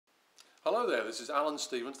Hello there, this is Alan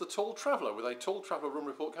Stevens, the Tall Traveller, with a Tall Traveller room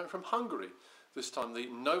report coming from Hungary. This time the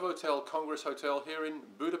Novotel Congress Hotel here in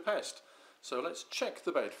Budapest. So let's check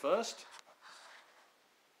the bed first.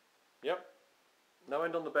 Yep, no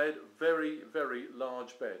end on the bed, very, very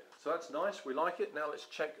large bed. So that's nice, we like it. Now let's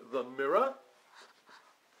check the mirror.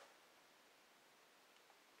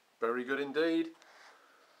 Very good indeed.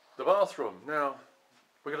 The bathroom. Now,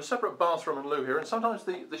 we've got a separate bathroom and loo here, and sometimes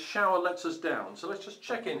the shower lets us down. So let's just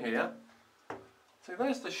check in here. See,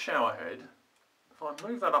 there's the shower head. If I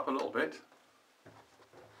move that up a little bit,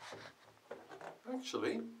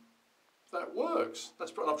 actually, that works.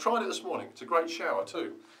 I've tried it this morning. It's a great shower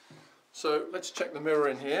too. So let's check the mirror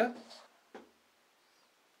in here.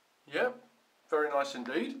 Yep, very nice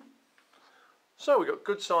indeed. So we've got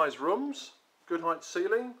good sized rooms, good height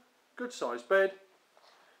ceiling, good sized bed.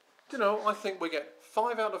 You know, I think we get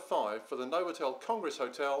 5 out of 5 for the Novotel Congress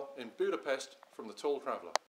Hotel in Budapest from the Tall Traveller.